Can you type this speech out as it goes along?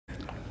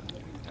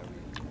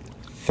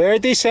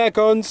30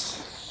 seconds.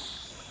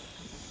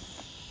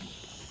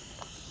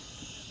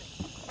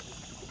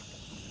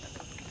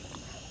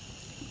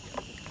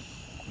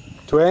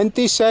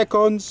 20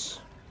 seconds.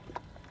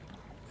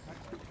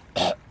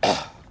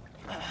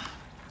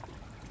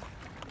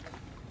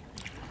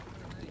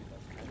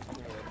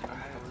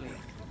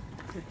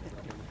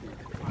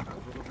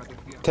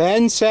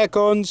 10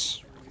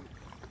 seconds.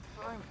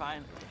 I'm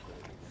fine.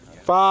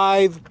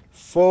 5,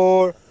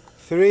 4,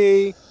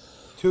 3,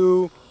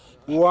 2,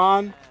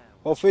 1.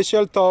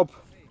 Official top.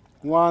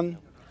 1,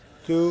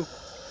 2,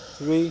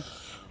 3,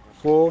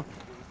 4,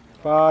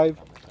 5,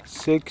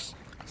 6,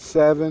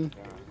 7,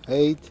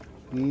 8,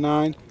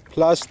 9,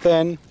 plus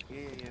 10.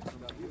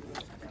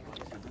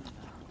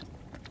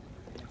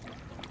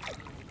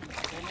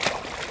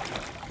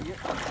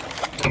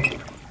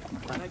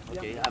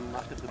 Okay, I'm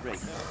after the break.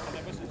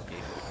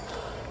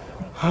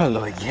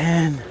 Hello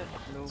again.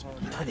 It's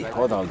bloody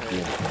hot out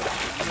here.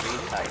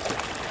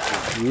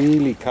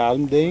 Really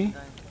calm day.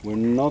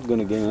 We're not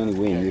gonna get any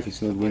wind. If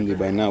it's not windy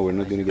by now, we're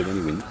not gonna get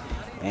any wind.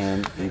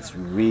 And it's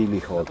really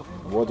hot.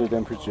 Water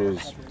temperature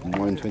is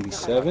more than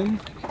 27.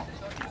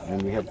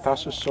 And we have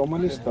Tasos Som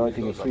AIDA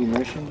starting a free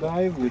immersion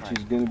dive, which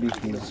is gonna be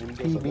his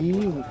PB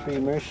in free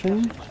immersion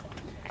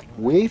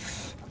with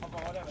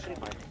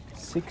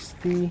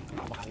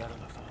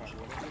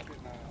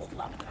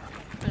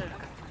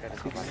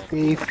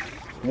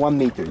 61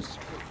 meters.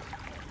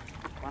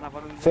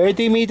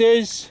 30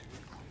 meters.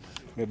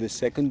 We have the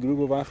second group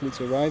of athletes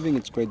arriving.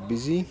 It's quite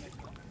busy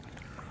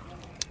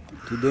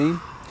today.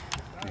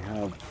 We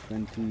have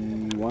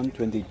 21,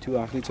 22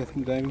 athletes, I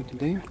think, diving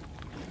today.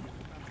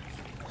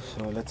 So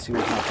let's see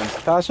what happens.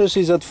 Tasos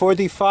is at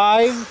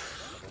 45.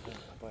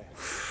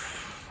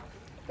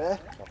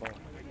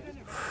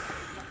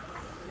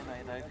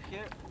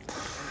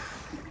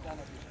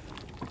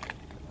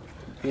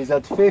 He's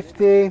at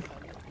 50.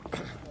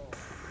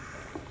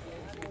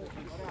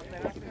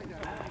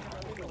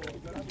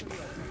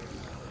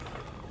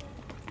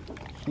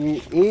 He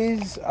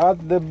is at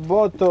the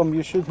bottom.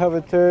 You should have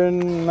a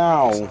turn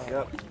now.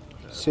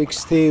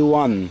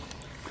 61.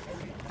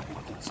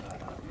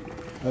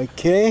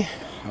 Okay,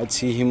 I'd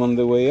see him on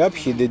the way up.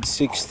 He did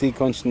 60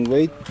 constant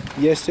weight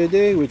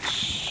yesterday,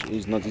 which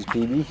is not his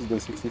PB. He's done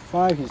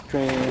 65. He's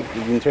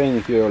been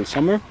training here all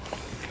summer.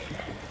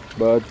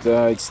 But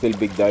it's still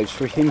big dives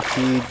for him.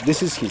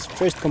 This is his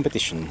first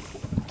competition.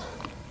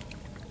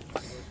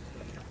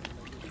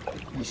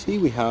 You see,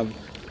 we have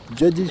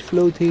judges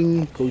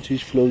floating,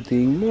 coaches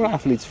floating, more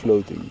athletes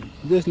floating.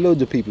 There's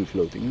loads of people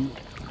floating,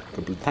 a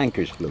couple of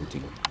tankers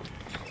floating.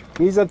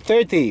 He's at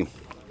 30.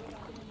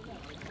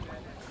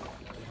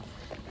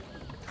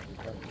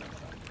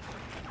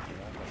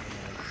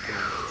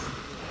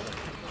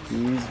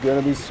 He's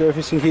gonna be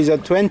surfacing. He's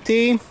at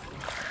 20.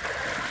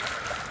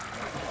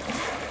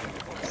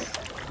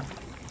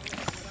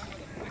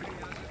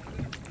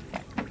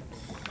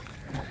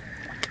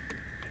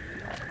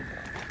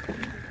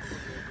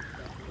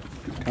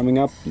 Coming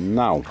up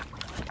now.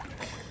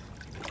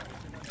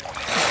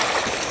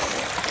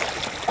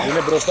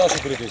 Είναι μπροστά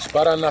σου κριτής.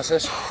 Πάρε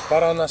ανάσες. I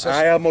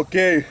am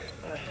okay.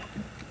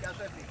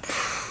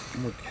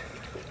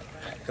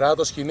 Κράτα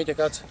το σχοινί και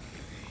κάτσε.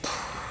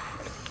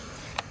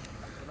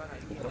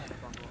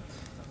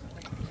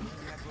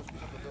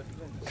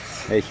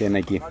 Έχει ένα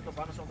εκεί.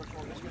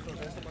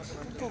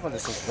 Το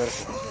βάλες στο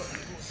σβέρκο.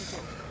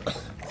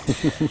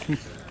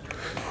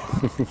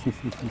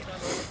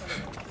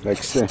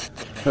 Εντάξει.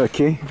 Οκ.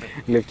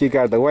 Λευκή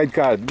κάρτα. White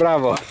card.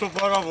 Μπράβο. Στο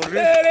παράβολο.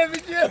 Ρε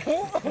δικαί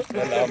μου.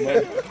 Καλά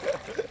με.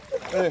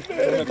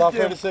 Μετά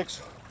φέρεις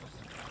έξω.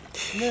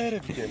 Ναι ρε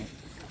δικαί μου.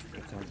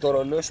 Το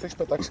ρολόι σου το έχεις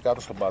πετάξει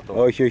κάτω στον πάτο.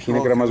 Όχι, όχι. Είναι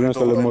γραμμασμένο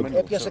στο λαιμό του.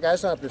 Έπιασε κανείς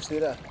τον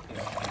αναπνευστήρα.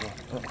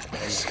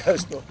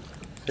 Ευχαριστώ.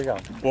 Φύγαμε.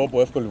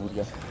 Πω, εύκολη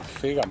βουδιά.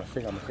 Φύγαμε.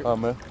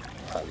 Πάμε.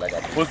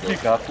 Πώς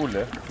μπήκα,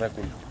 κούλε. Ναι,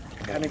 κούλε.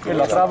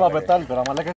 Έλα, τράβα πετάλι τώρα, μαλάκα.